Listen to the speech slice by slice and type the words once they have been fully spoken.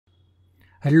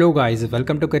Hello guys,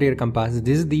 welcome to Career Compass.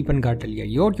 This is Dipan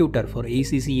Ghataliya, your tutor for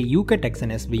ACCA, UK Tax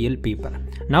and SBL paper.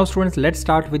 Now students, let's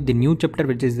start with the new chapter,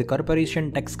 which is the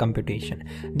Corporation Tax Computation.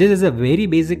 This is a very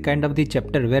basic kind of the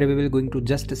chapter where we will going to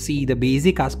just see the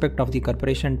basic aspect of the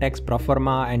corporation tax, pro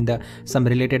forma and some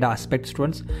related aspects,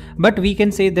 students. But we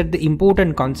can say that the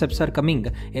important concepts are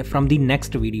coming from the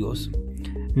next videos.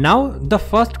 Now the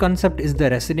first concept is the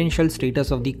residential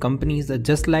status of the companies,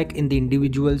 just like in the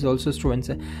individuals also, students.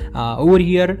 Over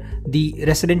here the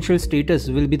residential status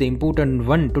will be the important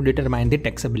one to determine the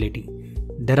taxability.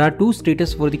 There are two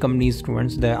status for the companies,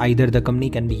 students. Either the company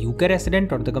can be UK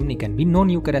resident or the company can be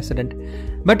non-UK resident.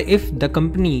 But if the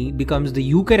company becomes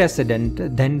the UK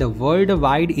resident, then the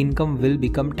worldwide income will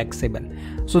become taxable.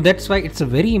 So that's why it's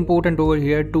very important over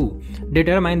here to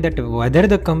determine that whether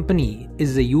the company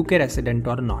is a UK resident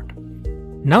or not.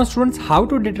 Now students, how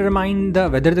to determine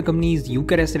whether the company is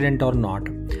UK resident or not?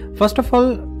 First of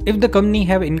all, if the company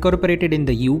have incorporated in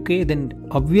the UK, then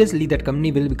obviously that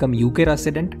company will become UK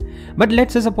resident. But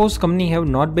let's say suppose company have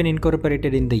not been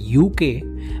incorporated in the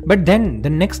UK, but then the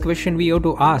next question we have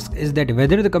to ask is that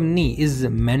whether the company is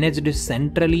managed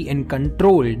centrally and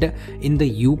controlled in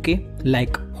the UK,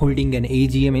 like holding an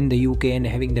AGM in the UK and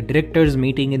having the directors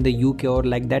meeting in the UK or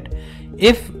like that.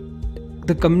 If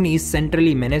the company is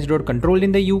centrally managed or controlled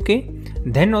in the UK,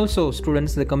 then also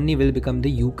students, the company will become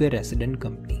the UK resident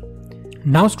company.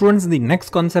 Now students, the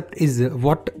next concept is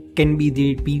what can be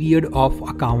the period of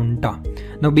account.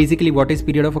 Now basically what is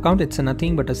period of account? It's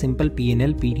nothing but a simple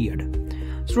P&L period.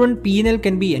 Student, P&L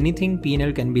can be anything.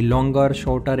 P&L can be longer,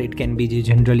 shorter. It can be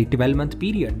generally 12-month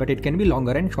period, but it can be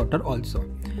longer and shorter also.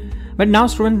 But now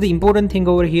students, the important thing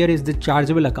over here is the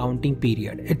chargeable accounting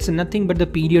period. It's nothing but the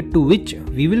period to which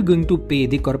we will going to pay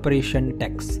the corporation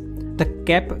tax. The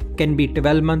cap can be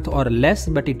 12 months or less,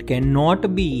 but it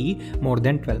cannot be more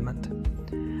than 12 months.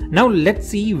 Now let's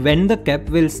see when the cap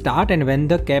will start and when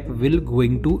the cap will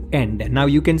going to end. Now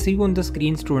you can see on the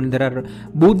screen, student, there are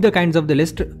both the kinds of the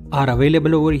list are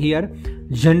available over here.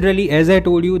 Generally, as I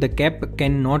told you, the cap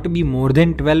cannot be more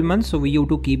than 12 months, so we have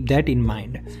to keep that in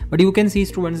mind. But you can see,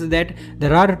 students, that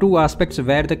there are two aspects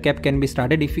where the cap can be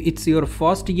started. If it's your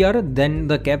first year, then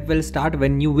the cap will start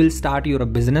when you will start your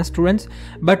business, students.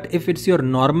 But if it's your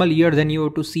normal year, then you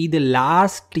have to see the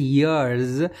last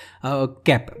year's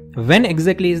cap. When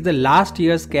exactly is the last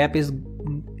year's cap is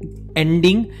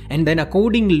ending, and then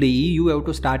accordingly you have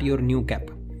to start your new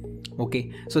cap.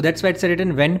 Okay, so that's why it's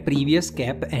written when previous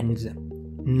cap ends.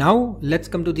 Now let's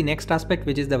come to the next aspect,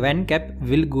 which is the when cap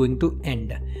will going to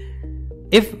end.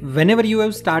 If whenever you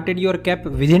have started your cap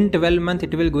within 12 months,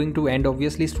 it will going to end,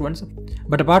 obviously, students.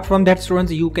 But apart from that,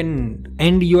 students, you can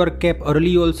end your cap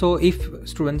early also if,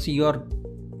 students, you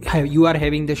are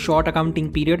having the short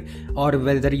accounting period, or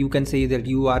whether you can say that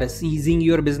you are seizing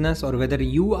your business, or whether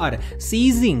you are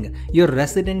seizing your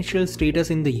residential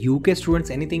status in the UK, students.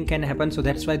 Anything can happen. So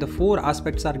that's why the four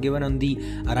aspects are given on the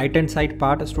right hand side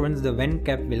part, students, the when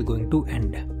cap will going to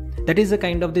end. That is a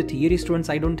kind of the theory, students.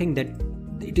 I don't think that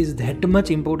it is that much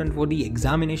important for the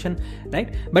examination,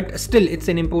 right? But still it's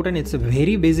a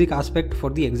very basic aspect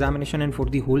for the examination and for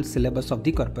the whole syllabus of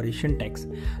the corporation tax.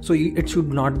 So it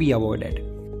should not be avoided.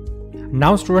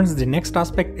 Now students, the next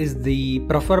aspect is the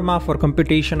pro forma for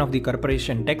computation of the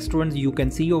corporation tax. Students, you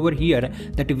can see over here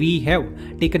that we have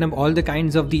taken up all the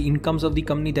kinds of the incomes of the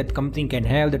company that company can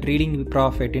have: the trading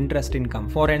profit, interest income,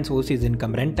 foreign sources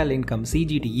income, rental income,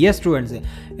 CGT. Yes students,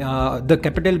 the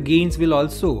capital gains will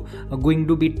also going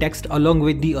to be taxed along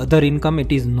with the other income.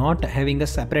 It is not having a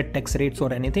separate tax rates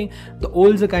or anything.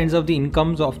 All the kinds of the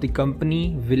incomes of the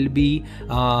company will be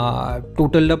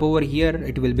totaled up over here.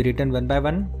 It will be written one by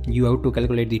one. You have to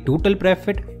calculate the total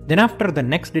profit. Then after, the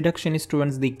next deduction is,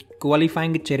 students, the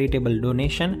qualifying charitable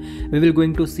donation. We will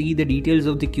going to see the details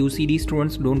of the QCD,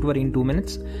 students. Don't worry, in 2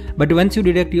 minutes. But once you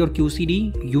deduct your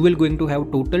QCD, you will going to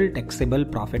have total taxable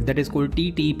profit. That is called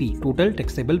TTP, total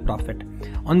taxable profit.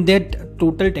 On that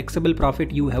total taxable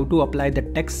profit, you have to apply the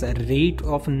tax rate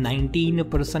of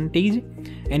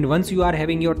 19%. And once you are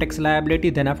having your tax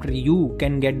liability, then after you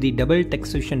can get the double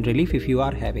taxation relief if you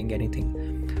are having anything.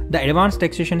 The advanced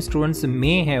taxation students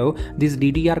may have this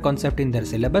DTR concept in their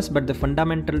syllabus, but the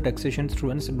fundamental taxation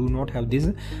students do not have this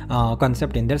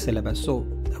concept in their syllabus. So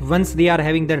once they are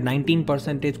having their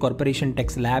 19% corporation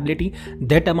tax liability,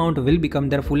 that amount will become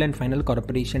their full and final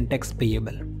corporation tax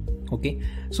payable. Okay,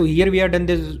 so here we are done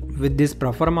this with this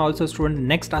pro forma also, student.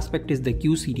 Next aspect is the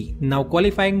QCD. Now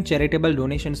qualifying charitable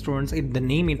donation, students, the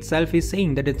name itself is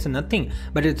saying that it's nothing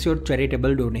but it's your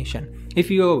charitable donation. If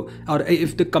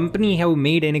the company have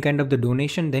made any kind of the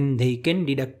donation, then they can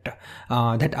deduct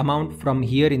that amount from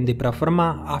here in the pro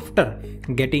forma after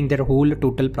getting their whole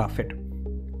total profit.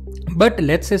 But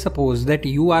let's say suppose that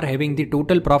you are having the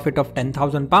total profit of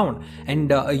 £10,000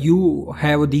 and you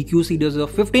have the QCDs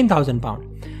of £15,000.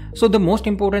 So the most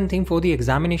important thing for the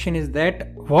examination is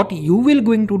that what you will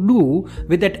going to do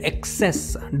with that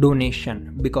excess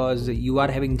donation, because you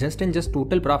are having just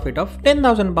total profit of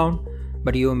 £10,000.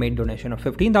 But you made donation of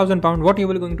 £15,000. What you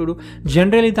will going to do?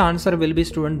 Generally, the answer will be,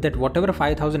 student, that whatever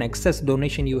 5,000 excess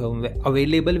donation you have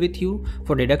available with you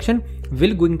for deduction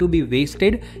will going to be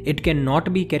wasted. It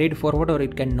cannot be carried forward or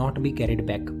it cannot be carried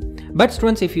back. But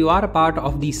students, if you are a part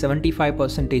of the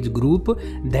 75% group,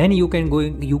 then you can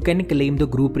claim the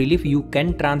group relief. You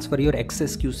can transfer your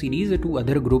excess QCDs to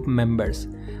other group members.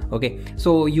 Okay,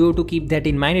 so you have to keep that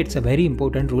in mind. It's a very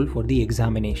important rule for the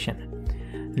examination.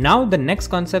 Now the next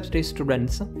concept is,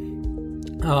 students,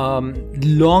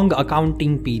 long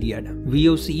accounting period. We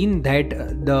have seen that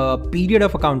the period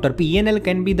of account or P&L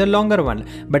can be the longer one,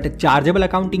 but a chargeable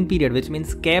accounting period, which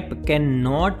means CAP,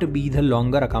 cannot be the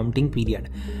longer accounting period.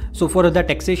 So for the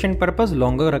taxation purpose,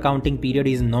 longer accounting period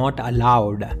is not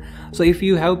allowed. So if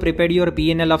you have prepared your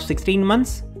P&L of 16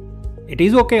 months, it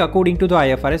is okay according to the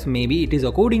IFRS. Maybe it is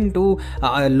according to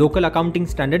local accounting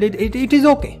standard. It is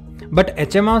okay. But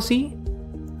HMRC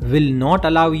will not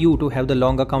allow you to have the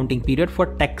long accounting period for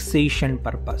taxation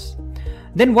purpose.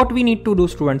 Then what we need to do,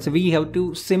 students, we have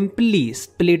to simply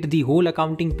split the whole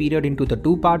accounting period into the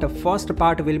two parts. The first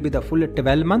part will be the full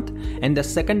 12 month and the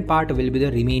second part will be the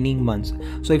remaining months.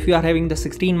 So if you are having the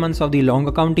 16 months of the long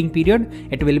accounting period,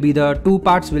 it will be the two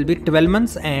parts will be 12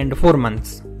 months and 4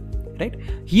 months. Right?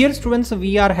 Here, students,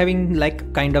 we are having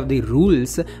like kind of the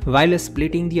rules while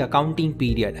splitting the accounting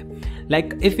period.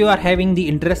 Like if you are having the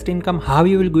interest income, how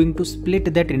you will going to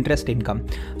split that interest income?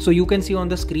 So you can see on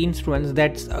the screen, students,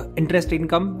 that interest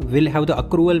income will have the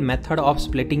accrual method of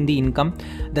splitting the income.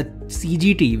 The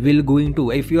CGT will going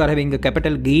to, if you are having a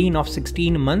capital gain of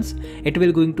 16 months, it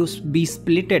will going to be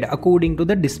splitted according to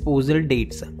the disposal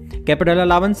dates. Capital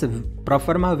allowance pro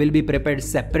forma will be prepared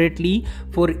separately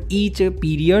for each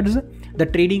periods. The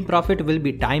trading profit will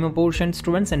be time apportioned,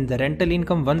 students, and the rental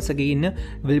income once again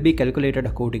will be calculated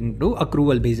according to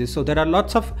accrual basis. So there are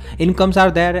lots of incomes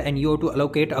are there and you have to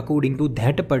allocate according to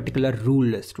that particular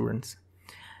rule, students.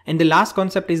 And the last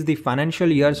concept is the financial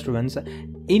year, students.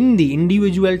 In the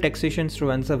individual taxation,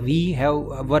 students,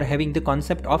 were having the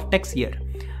concept of tax year.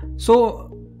 So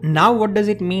now what does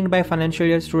it mean by financial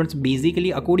year, students?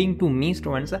 Basically, according to me,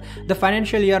 students, the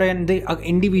financial year and the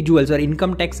individuals or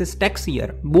income taxes tax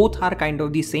year, both are kind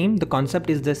of the same. The concept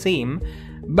is the same,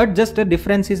 but just the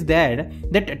difference is that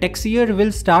tax year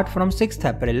will start from 6th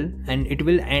April and it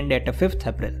will end at 5th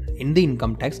April in the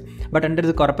income tax. But under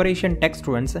the corporation tax,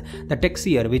 students, the tax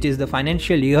year, which is the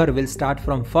financial year, will start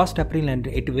from 1st April and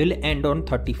it will end on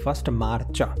 31st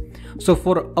March. So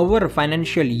for our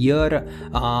financial year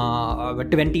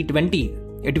 2020,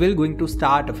 it will going to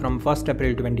start from 1st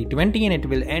April 2020 and it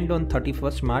will end on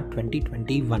 31st March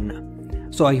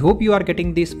 2021. So I hope you are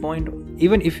getting this point.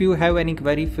 Even if you have any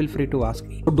query, feel free to ask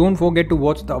me. So don't forget to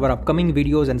watch our upcoming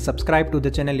videos and subscribe to the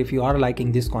channel if you are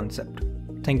liking this concept.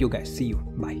 Thank you guys. See you.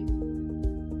 Bye.